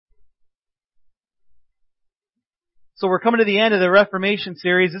So we're coming to the end of the Reformation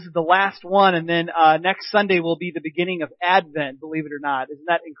series. This is the last one, and then next Sunday will be the beginning of Advent, believe it or not. Isn't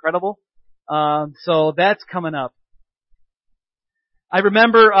that incredible? So that's coming up. I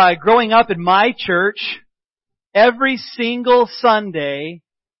remember growing up in my church, every single Sunday,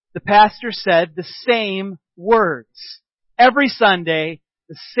 the pastor said the same words. Every Sunday,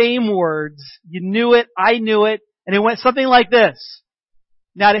 the same words. You knew it, I knew it, and it went something like this.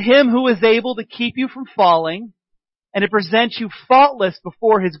 Now to Him who is able to keep you from falling, and to present you faultless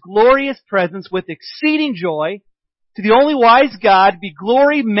before His glorious presence with exceeding joy, to the only wise God be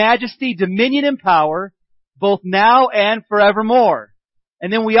glory, majesty, dominion, and power, both now and forevermore.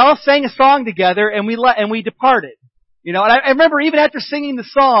 And then we all sang a song together, and we departed. You know, and I remember even after singing the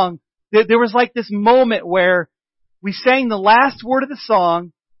song, there was like this moment where we sang the last word of the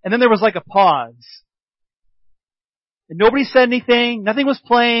song, and then there was like a pause. And nobody said anything, nothing was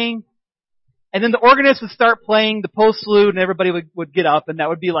playing, and then the organist would start playing the postlude, and everybody would get up, and that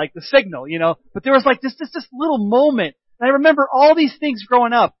would be like the signal, you know. But there was like this little moment. And I remember all these things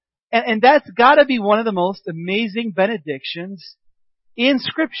growing up. And that's gotta be one of the most amazing benedictions in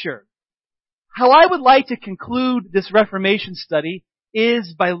Scripture. How I would like to conclude this Reformation study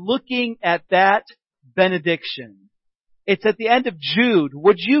is by looking at that benediction. It's at the end of Jude.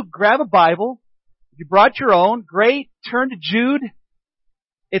 Would you grab a Bible? If you brought your own, great. Turn to Jude.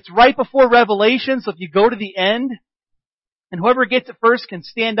 It's right before Revelation, so if you go to the end, and whoever gets it first can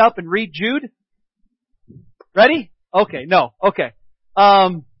stand up and read Jude. Ready? Okay, no, okay.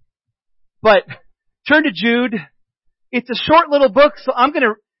 But turn to Jude. It's a short little book, so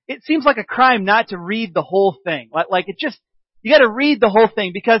it seems like a crime not to read the whole thing. You gotta read the whole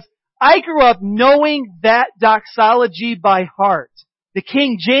thing, because I grew up knowing that doxology by heart. The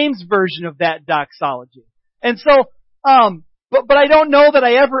King James version of that doxology. And so, But I don't know that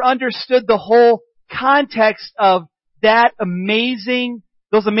I ever understood the whole context of those amazing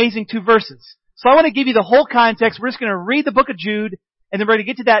 2 verses. So I want to give you the whole context. We're just going to read the book of Jude, and then we're going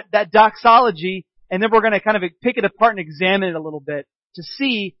to get to that doxology, and then we're going to kind of pick it apart and examine it a little bit to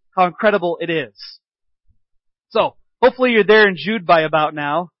see how incredible it is. So, hopefully you're there in Jude by about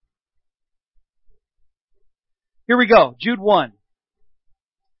now. Here we go. Jude 1.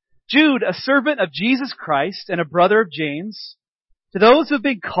 Jude, a servant of Jesus Christ and a brother of James, to those who have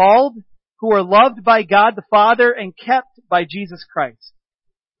been called, who are loved by God the Father and kept by Jesus Christ.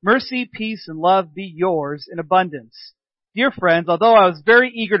 Mercy, peace, and love be yours in abundance. Dear friends, although I was very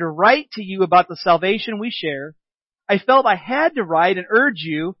eager to write to you about the salvation we share, I felt I had to write and urge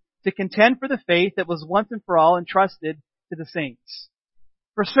you to contend for the faith that was once and for all entrusted to the saints.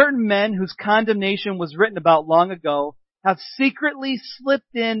 For certain men whose condemnation was written about long ago have secretly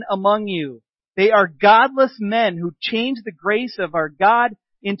slipped in among you. They are godless men who change the grace of our God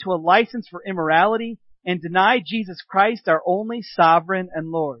into a license for immorality and deny Jesus Christ, our only sovereign and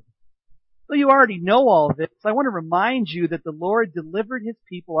Lord. Though you already know all this, I want to remind you that the Lord delivered His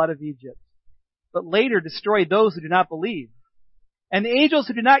people out of Egypt, but later destroyed those who do not believe. And the angels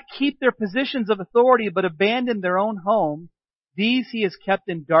who do not keep their positions of authority but abandon their own home, these He has kept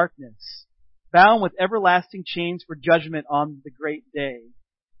in darkness, bound with everlasting chains for judgment on the great day.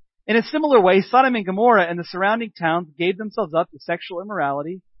 In a similar way, Sodom and Gomorrah and the surrounding towns gave themselves up to sexual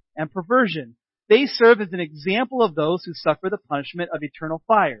immorality and perversion. They serve as an example of those who suffer the punishment of eternal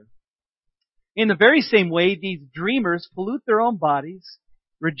fire. In the very same way, these dreamers pollute their own bodies,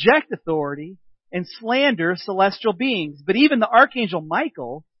 reject authority, and slander celestial beings. But even the archangel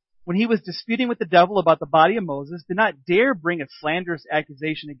Michael, when he was disputing with the devil about the body of Moses, did not dare bring a slanderous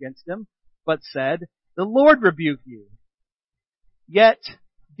accusation against him, but said, "The Lord rebuke you." Yet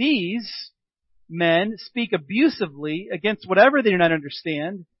these men speak abusively against whatever they do not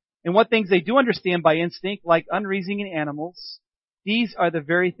understand, and what things they do understand by instinct, like unreasoning animals. These are the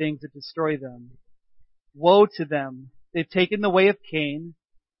very things that destroy them. Woe to them! They've taken the way of Cain.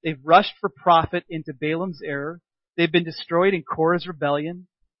 They've rushed for profit into Balaam's error. They've been destroyed in Korah's rebellion.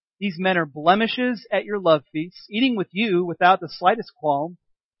 These men are blemishes at your love feasts, eating with you without the slightest qualm,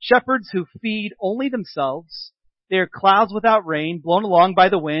 shepherds who feed only themselves. They are clouds without rain, blown along by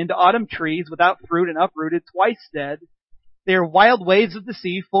the wind, autumn trees without fruit and uprooted, twice dead. They are wild waves of the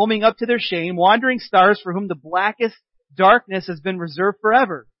sea, foaming up to their shame, wandering stars for whom the blackest darkness has been reserved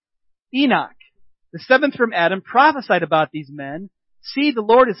forever. Enoch, the 7th from Adam, prophesied about these men. See, the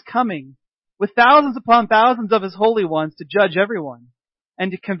Lord is coming, with thousands upon thousands of His holy ones to judge everyone,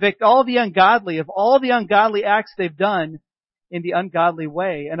 and to convict all the ungodly of all the ungodly acts they've done in the ungodly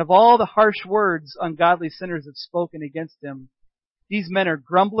way, and of all the harsh words ungodly sinners have spoken against Him. These men are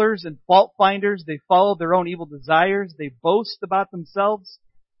grumblers and fault finders. They follow their own evil desires. They boast about themselves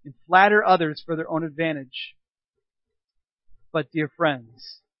and flatter others for their own advantage. But, dear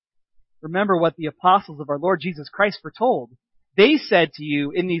friends, remember what the apostles of our Lord Jesus Christ foretold. They said to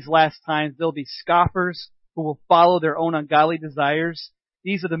you, in these last times, there'll be scoffers who will follow their own ungodly desires.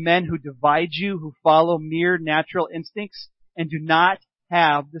 These are the men who divide you, who follow mere natural instincts and do not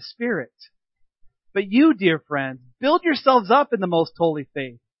have the Spirit. But you, dear friends, build yourselves up in the most holy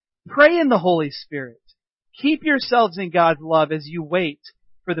faith. Pray in the Holy Spirit. Keep yourselves in God's love as you wait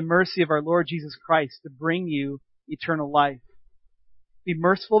for the mercy of our Lord Jesus Christ to bring you eternal life. Be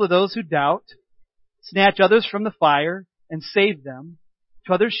merciful to those who doubt. Snatch others from the fire and save them.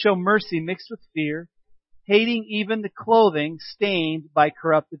 To others show mercy mixed with fear, hating even the clothing stained by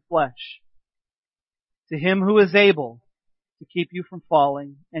corrupted flesh. To Him who is able to keep you from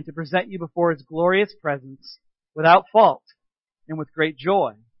falling and to present you before His glorious presence without fault and with great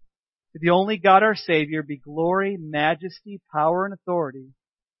joy. To the only God our Savior be glory, majesty, power, and authority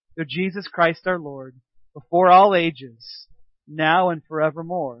through Jesus Christ our Lord, before all ages, now and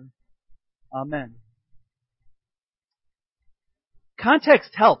forevermore. Amen.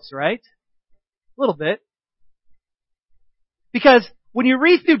 Context helps, right? A little bit. Because when you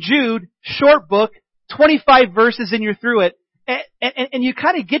read through Jude, short book, 25 verses and you're through it, and you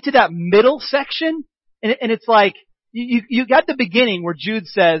kind of get to that middle section, and it's like, you got the beginning where Jude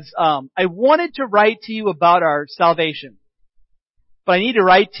says, I wanted to write to you about our salvation, but I need to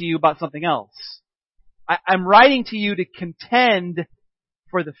write to you about something else. I'm writing to you to contend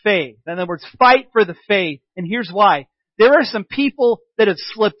for the faith. In other words, fight for the faith. And here's why. There are some people that have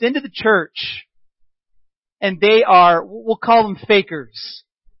slipped into the church, and they are, we'll call them fakers.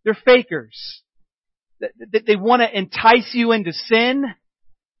 They're fakers. They want to entice you into sin.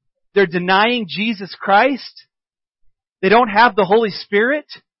 They're denying Jesus Christ. They don't have the Holy Spirit.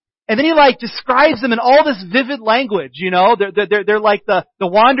 And then he describes them in all this vivid language, you know. They're like the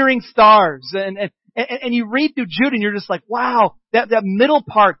wandering stars. And you read through Jude and you're just like, wow, that middle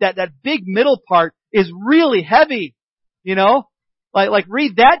part, that big middle part is really heavy, you know. Like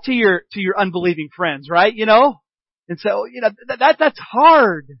read that to your unbelieving friends, right? You know? And so, you know, that's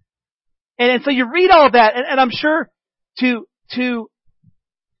hard. And so you read all that, and I'm sure to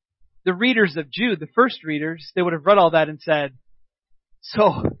the readers of Jude, the first readers, they would have read all that and said,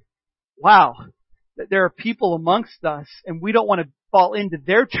 so, wow, there are people amongst us, and we don't want to fall into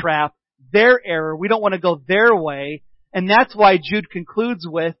their trap, their error. We don't want to go their way. And that's why Jude concludes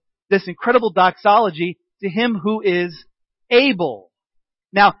with this incredible doxology, to Him who is able.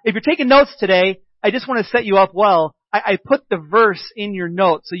 Now, if you're taking notes today, I just want to set you up well. I put the verse in your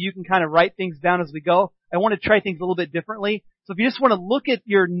notes so you can kind of write things down as we go. I want to try things a little bit differently. So if you just want to look at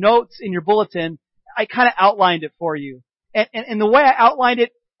your notes in your bulletin, I kind of outlined it for you. And the way I outlined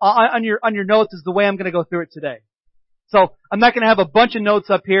it on your notes is the way I'm going to go through it today. So I'm not going to have a bunch of notes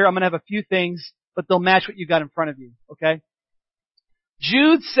up here. I'm going to have a few things, but they'll match what you got in front of you. Okay?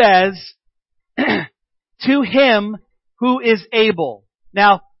 Jude says, to Him who is able.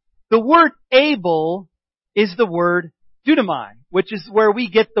 Now, the word able is the word dunamai, which is where we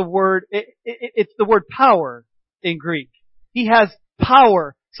get the word, it's the word power in Greek. He has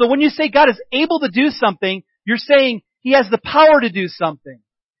power. So when you say God is able to do something, you're saying He has the power to do something.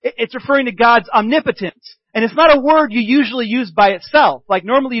 It's referring to God's omnipotence. And it's not a word you usually use by itself. Like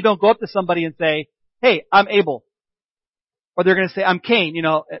normally you don't go up to somebody and say, hey, I'm able. Or they're going to say, I'm Cain, you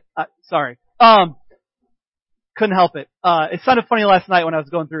know, sorry. Couldn't help it. It sounded funny last night when I was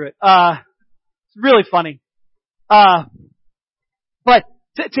going through it. It's really funny. But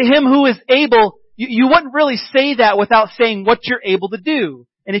to Him who is able, you wouldn't really say that without saying what you're able to do.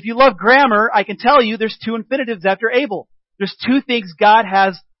 And if you love grammar, I can tell you there's two infinitives after able. There's two things God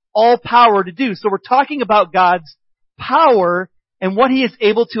has all power to do. So we're talking about God's power and what He is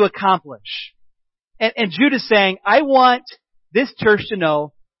able to accomplish. And Jude is saying, I want this church to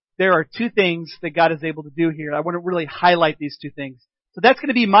know there are two things that God is able to do here. I want to really highlight these two things. So that's going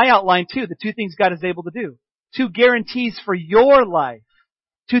to be my outline too, the two things God is able to do. Two guarantees for your life.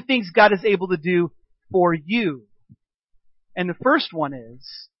 Two things God is able to do for you. And the first one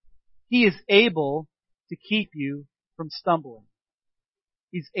is, He is able to keep you from stumbling.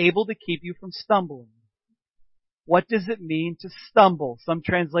 He's able to keep you from stumbling. What does it mean to stumble? Some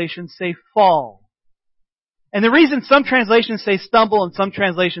translations say fall. And the reason some translations say stumble and some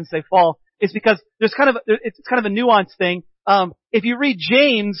translations say fall is because it's kind of a nuanced thing. If you read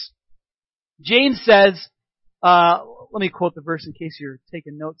James says, let me quote the verse in case you're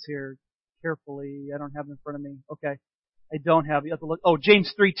taking notes here carefully. I don't have them in front of me. Okay. I don't have it. You have to look. Oh,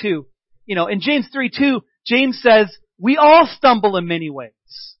 James 3:2. You know, in James 3:2, James says, we all stumble in many ways.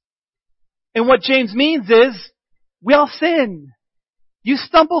 And what James means is, we all sin. You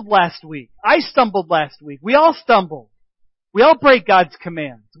stumbled last week. I stumbled last week. We all stumble. We all break God's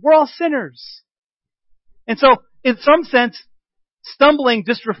commands. We're all sinners. And so, in some sense, stumbling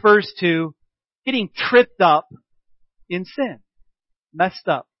just refers to getting tripped up in sin. Messed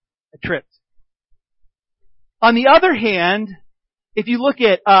up. Tripped. On the other hand, if you look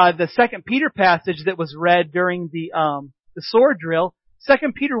at the 2 Peter passage that was read during the sword drill,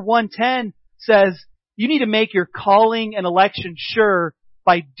 2 Peter 1:10 says, you need to make your calling and election sure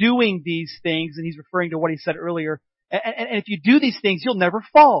by doing these things, and he's referring to what he said earlier. And if you do these things, you'll never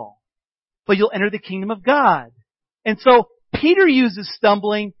fall, but you'll enter the kingdom of God. And so Peter uses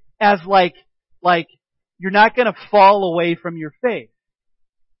stumbling as like you're not going to fall away from your faith.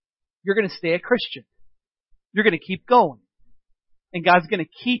 You're going to stay a Christian. You're going to keep going. And God's going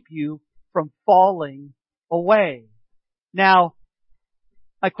to keep you from falling away. Now,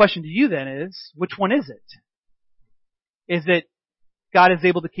 my question to you then is, which one is it? Is it God is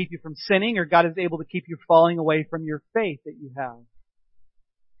able to keep you from sinning, or God is able to keep you falling away from your faith that you have?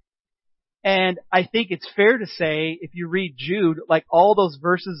 And I think it's fair to say, if you read Jude, like all those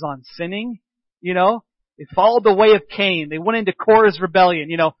verses on sinning, you know, they followed the way of Cain. They went into Korah's rebellion,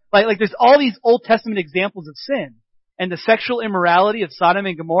 you know, like there's all these Old Testament examples of sin. And the sexual immorality of Sodom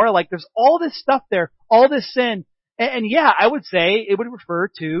and Gomorrah, like there's all this stuff there, all this sin. And yeah, I would say it would refer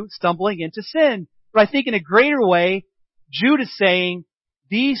to stumbling into sin. But I think in a greater way, Jude is saying,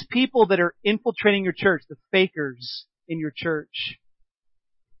 these people that are infiltrating your church, the fakers in your church,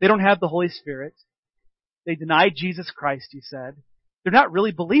 they don't have the Holy Spirit. They deny Jesus Christ, he said. They're not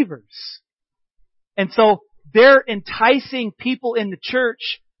really believers. And so they're enticing people in the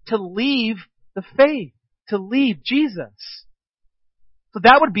church to leave the faith, to leave Jesus. So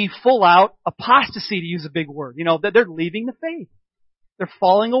that would be full out apostasy, to use a big word. You know, that they're leaving the faith. They're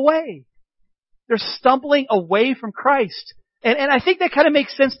falling away. They're stumbling away from Christ. And I think that kind of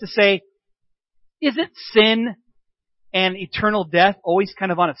makes sense to say, isn't sin and eternal death always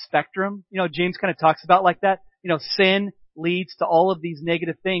kind of on a spectrum? You know, James kind of talks about like that. You know, sin leads to all of these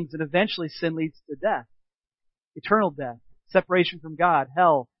negative things, and eventually sin leads to death. Eternal death. Separation from God.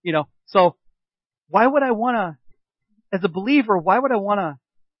 Hell. You know, so why would I want to, as a believer, why would I want to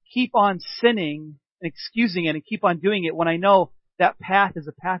keep on sinning and excusing it and keep on doing it when I know that path is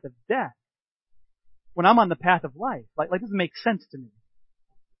a path of death? When I'm on the path of life. Like doesn't make sense to me.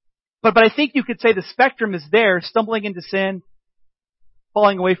 But I think you could say the spectrum is there, stumbling into sin,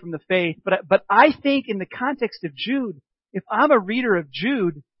 falling away from the faith. But I think in the context of Jude, if I'm a reader of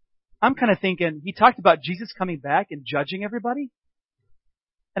Jude, I'm kind of thinking, he talked about Jesus coming back and judging everybody.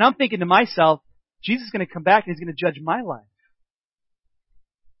 And I'm thinking to myself, Jesus is going to come back and he's going to judge my life.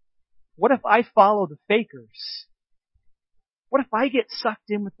 What if I follow the fakers? What if I get sucked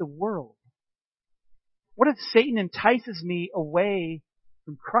in with the world? What if Satan entices me away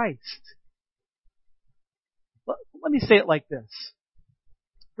from Christ? Let me say it like this.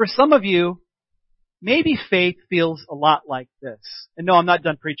 For some of you, maybe faith feels a lot like this. And no, I'm not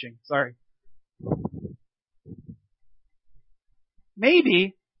done preaching. Sorry.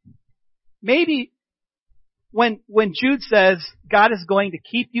 Maybe when Jude says God is going to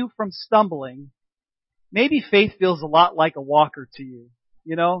keep you from stumbling, maybe faith feels a lot like a walker to you,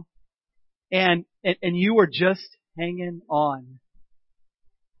 you know? And you are just hanging on.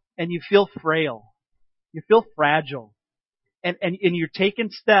 And you feel frail. You feel fragile. And you're taking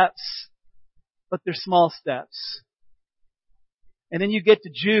steps, but they're small steps. And then you get to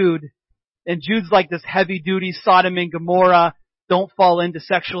Jude, and Jude's like this heavy-duty Sodom and Gomorrah. Don't fall into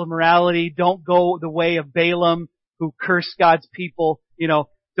sexual immorality. Don't go the way of Balaam, who cursed God's people. You know,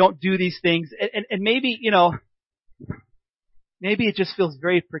 don't do these things. And maybe, you know, maybe it just feels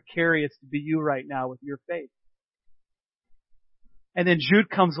very precarious to be you right now with your faith. And then Jude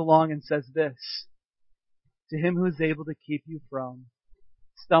comes along and says this, to him who is able to keep you from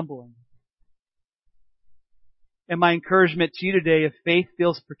stumbling. And my encouragement to you today, if faith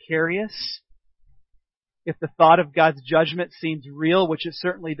feels precarious, if the thought of God's judgment seems real, which it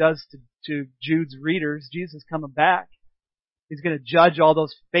certainly does to Jude's readers, Jesus is coming back. He's going to judge all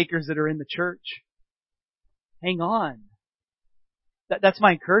those fakers that are in the church. Hang on. That's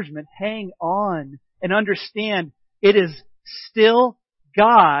my encouragement. Hang on and understand it is still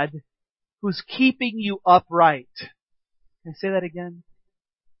God who's keeping you upright. Can I say that again?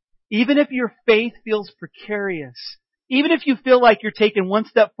 Even if your faith feels precarious, even if you feel like you're taking one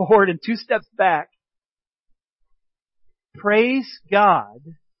step forward and two steps back, praise God.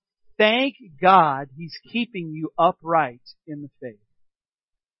 Thank God He's keeping you upright in the faith.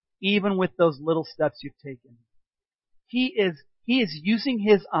 Even with those little steps you've taken. He is using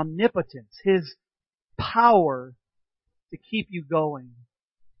His omnipotence, His power to keep you going,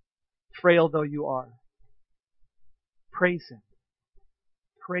 frail though you are. praise Him.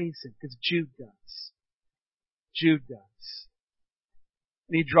 Praise Him, because Jude does. Jude does.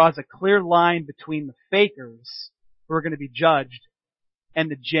 And he draws a clear line between the fakers who are going to be judged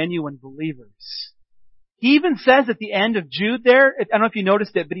and the genuine believers. He even says at the end of Jude there, I don't know if you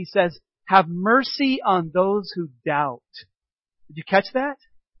noticed it, but he says, have mercy on those who doubt. Did you catch that?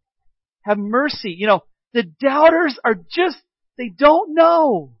 Have mercy. The doubters are just, they don't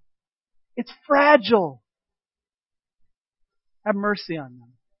know. It's fragile. Have mercy on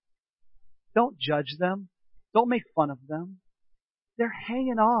them. Don't judge them. Don't make fun of them. They're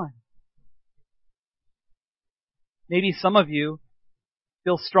hanging on. Maybe some of you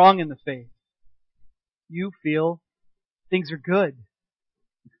feel strong in the faith. You feel things are good.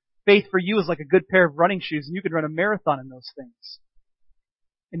 Faith for you is like a good pair of running shoes, and you could run a marathon in those things.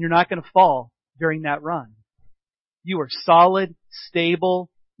 And you're not going to fall during that run. You are solid,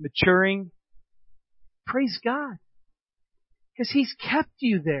 stable, maturing. Praise God. Because He's kept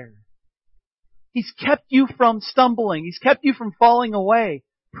you there. He's kept you from stumbling. He's kept you from falling away.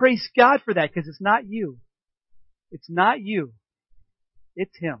 Praise God for that, because it's not you. It's not you.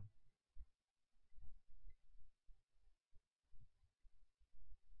 It's Him.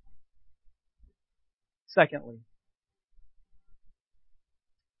 Secondly,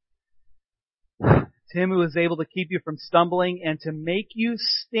 it's Him who is able to keep you from stumbling and to make you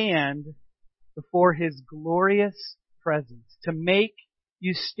stand before His glorious presence. To make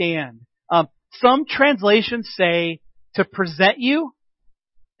you stand. Some translations say to present you,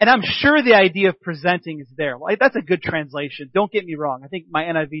 and I'm sure the idea of presenting is there. Well, that's a good translation. Don't get me wrong. I think my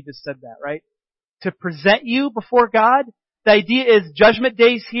NIV just said that, right? To present you before God. The idea is Judgment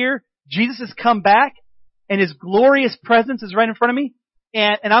Day's here. Jesus has come back, and His glorious presence is right in front of me,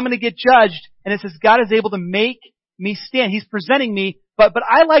 and I'm going to get judged. And it says God is able to make me stand. He's presenting me, but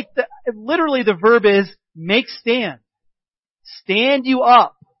I like literally the verb is make stand. Stand you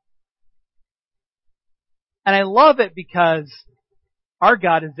up. And I love it because our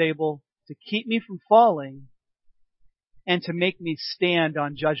God is able to keep me from falling and to make me stand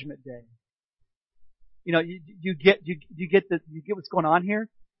on Judgment Day. You get what's going on here?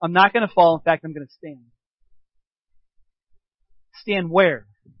 I'm not going to fall. In fact, I'm going to stand. Stand where?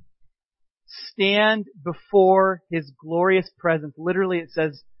 Stand before His glorious presence. Literally, it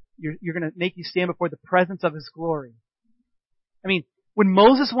says you're going to make you stand before the presence of His glory. I mean, when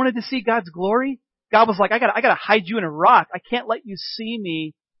Moses wanted to see God's glory, God was like, I gotta hide you in a rock. I can't let you see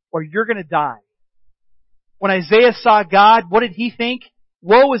me or you're going to die. When Isaiah saw God, what did he think?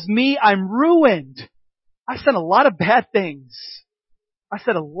 Woe is me, I'm ruined. I've said a lot of bad things.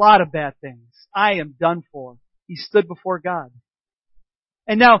 I am done for. He stood before God.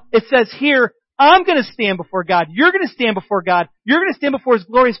 And now it says here, I'm going to stand before God. You're going to stand before God. You're going to stand before His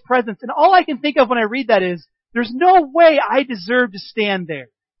glorious presence. And all I can think of when I read that is, there's no way I deserve to stand there.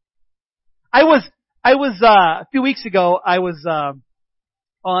 I was a few weeks ago, I was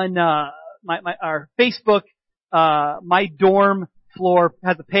on our Facebook, my dorm floor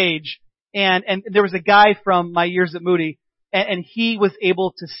has a page, and there was a guy from my years at Moody, and he was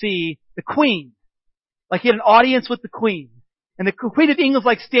able to see the Queen. Like, he had an audience with the Queen. And the Queen of England's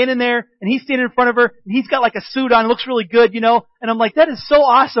like standing there, and he's standing in front of her, and he's got like a suit on, looks really good, and I'm like, that is so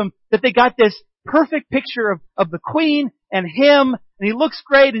awesome that they got this perfect picture of the Queen and him, and he looks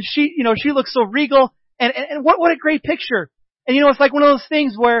great, and she looks so regal, and what a great picture. And it's like one of those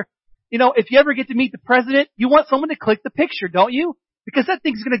things where, if you ever get to meet the President, you want someone to click the picture, don't you? Because that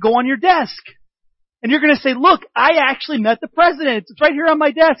thing's gonna go on your desk. And you're gonna say, look, I actually met the President. It's right here on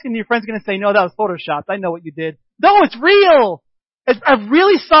my desk. And your friend's gonna say, no, that was photoshopped. I know what you did. No, it's real! I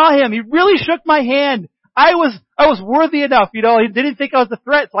really saw him. He really shook my hand. I was worthy enough, He didn't think I was a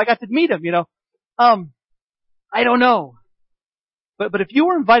threat, so I got to meet him, I don't know. But if you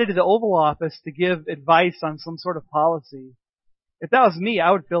were invited to the Oval Office to give advice on some sort of policy, if that was me,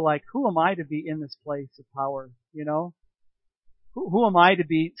 I would feel like, who am I to be in this place of power, Who am I to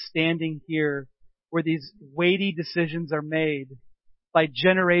be standing here where these weighty decisions are made by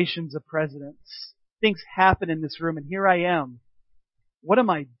generations of presidents? Things happen in this room, and here I am. What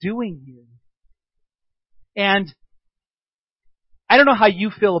am I doing here? And I don't know how you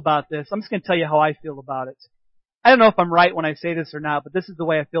feel about this. I'm just going to tell you how I feel about it. I don't know if I'm right when I say this or not, but this is the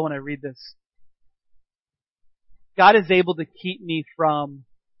way I feel when I read this. God is able to keep me from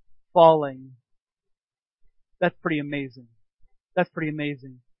falling. That's pretty amazing.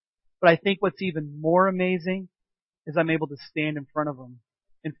 But I think what's even more amazing is I'm able to stand in front of Him,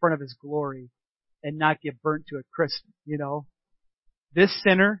 in front of His glory, and not get burnt to a crisp, This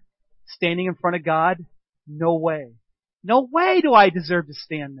sinner standing in front of God, no way. No way do I deserve to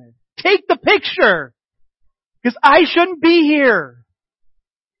stand there. Take the picture! Because I shouldn't be here.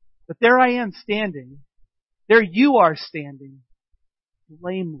 But there I am standing. There you are standing.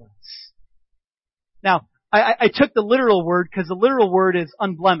 Blameless. Now, I took the literal word because the literal word is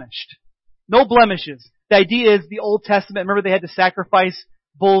unblemished. No blemishes. The idea is the Old Testament, remember they had to sacrifice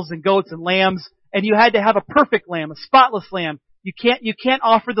bulls and goats and lambs, and you had to have a perfect lamb, a spotless lamb. You can't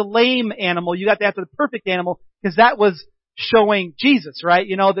offer the lame animal. You got to offer the perfect animal because that was showing Jesus, right?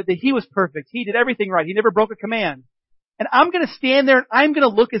 You know, that he was perfect. He did everything right. He never broke a command. And I'm going to stand there and I'm going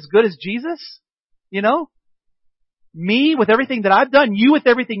to look as good as Jesus? You know? Me with everything that I've done, you with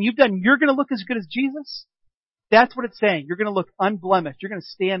everything you've done, you're going to look as good as Jesus? That's what it's saying. You're going to look unblemished. You're going to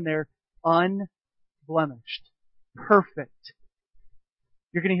stand there unblemished. Perfect.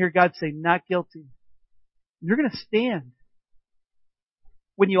 You're going to hear God say, not guilty. You're going to stand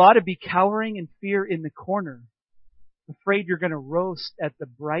when you ought to be cowering in fear in the corner, afraid you're going to roast at the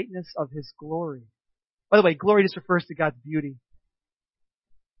brightness of His glory. By the way, glory just refers to God's beauty.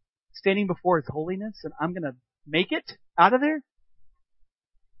 Standing before His holiness, and I'm going to make it out of there?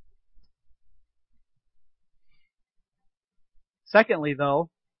 Secondly, though,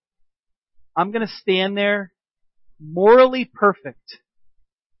 I'm going to stand there morally perfect.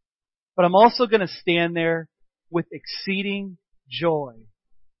 But I'm also going to stand there with exceeding joy.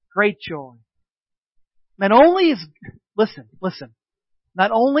 Great joy. Not only is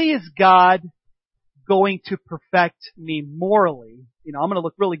God going to perfect me morally, I'm going to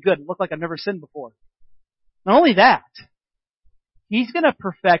look really good and look like I've never sinned before. Not only that, He's going to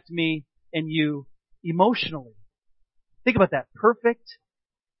perfect me and you emotionally. Think about that. Perfect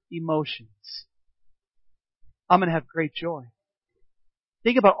emotions. I'm going to have great joy.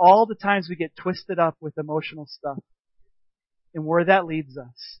 Think about all the times we get twisted up with emotional stuff and where that leads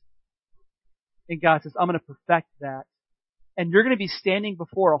us. And God says, I'm going to perfect that. And you're going to be standing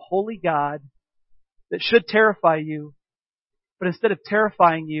before a holy God that should terrify you, but instead of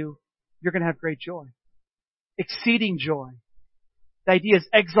terrifying you, you're going to have great joy. Exceeding joy. The idea is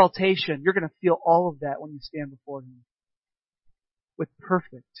exaltation. You're going to feel all of that when you stand before Him. With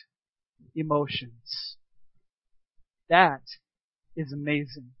perfect emotions. That is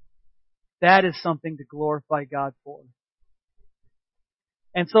amazing. That is something to glorify God for.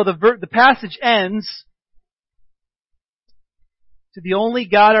 And so the passage ends, to the only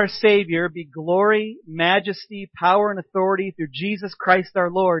God our Savior be glory, majesty, power, and authority through Jesus Christ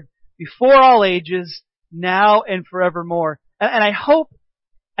our Lord, before all ages, now and forevermore. And I hope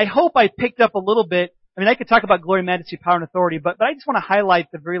I picked up a little bit. I mean, I could talk about glory, majesty, power, and authority, but I just want to highlight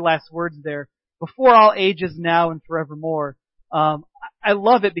the very last words there. Before all ages, now and forevermore. I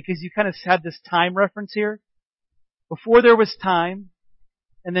love it because you kind of have this time reference here. Before there was time,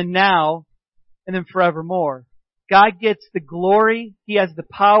 and then now, and then forevermore. God gets the glory. He has the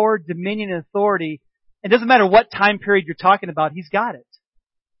power, dominion, and authority. It doesn't matter what time period you're talking about. He's got it.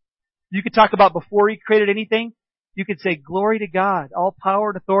 You could talk about before He created anything. You could say, glory to God, all power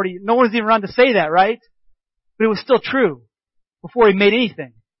and authority. No one was even around to say that, right? But it was still true before He made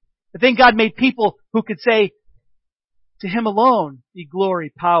anything. But then God made people who could say, to Him alone be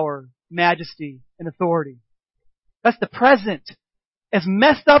glory, power, majesty, and authority. That's the present. As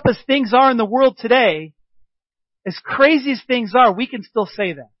messed up as things are in the world today, as crazy as things are, we can still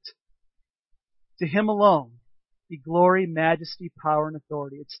say that. To Him alone be glory, majesty, power, and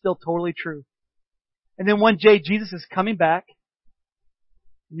authority. It's still totally true. And then one day Jesus is coming back,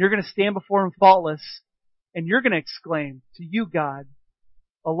 and you're going to stand before Him faultless, and you're going to exclaim, to you, God,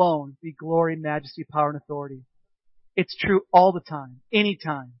 alone be glory, majesty, power, and authority. It's true all the time,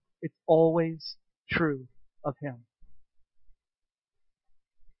 anytime. It's always true of Him.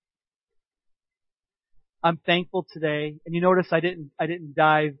 I'm thankful today, and you notice I didn't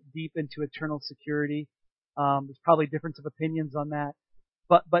dive deep into eternal security. There's probably difference of opinions on that,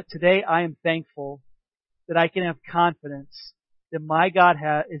 but today I am thankful that I can have confidence that my God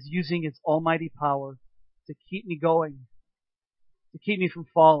is using His almighty power to keep me going, to keep me from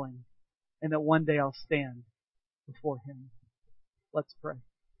falling, and that one day I'll stand before Him. Let's pray.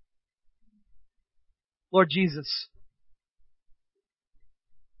 Lord Jesus,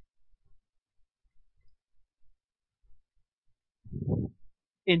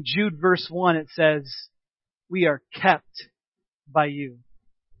 in Jude verse 1 it says, we are kept by You.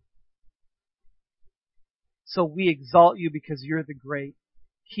 So we exalt You because You're the great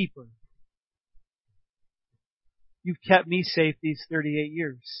keeper. You've kept me safe these 38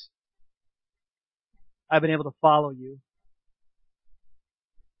 years. I've been able to follow You.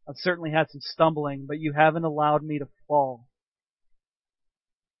 I've certainly had some stumbling, but You haven't allowed me to fall.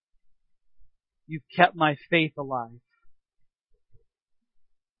 You've kept my faith alive.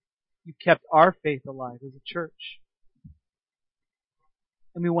 You kept our faith alive as a church.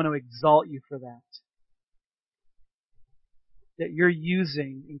 And we want to exalt you for that. That you're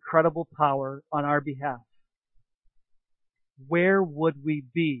using incredible power on our behalf. Where would we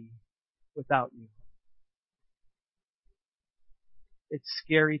be without you? It's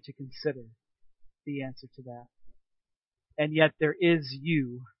scary to consider the answer to that. And yet there is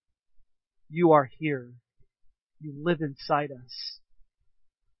you. You are here. You live inside us.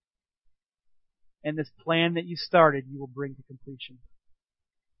 And this plan that you started, you will bring to completion.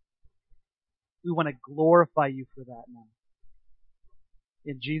 We want to glorify you for that now.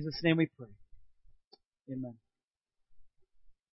 In Jesus' name we pray. Amen.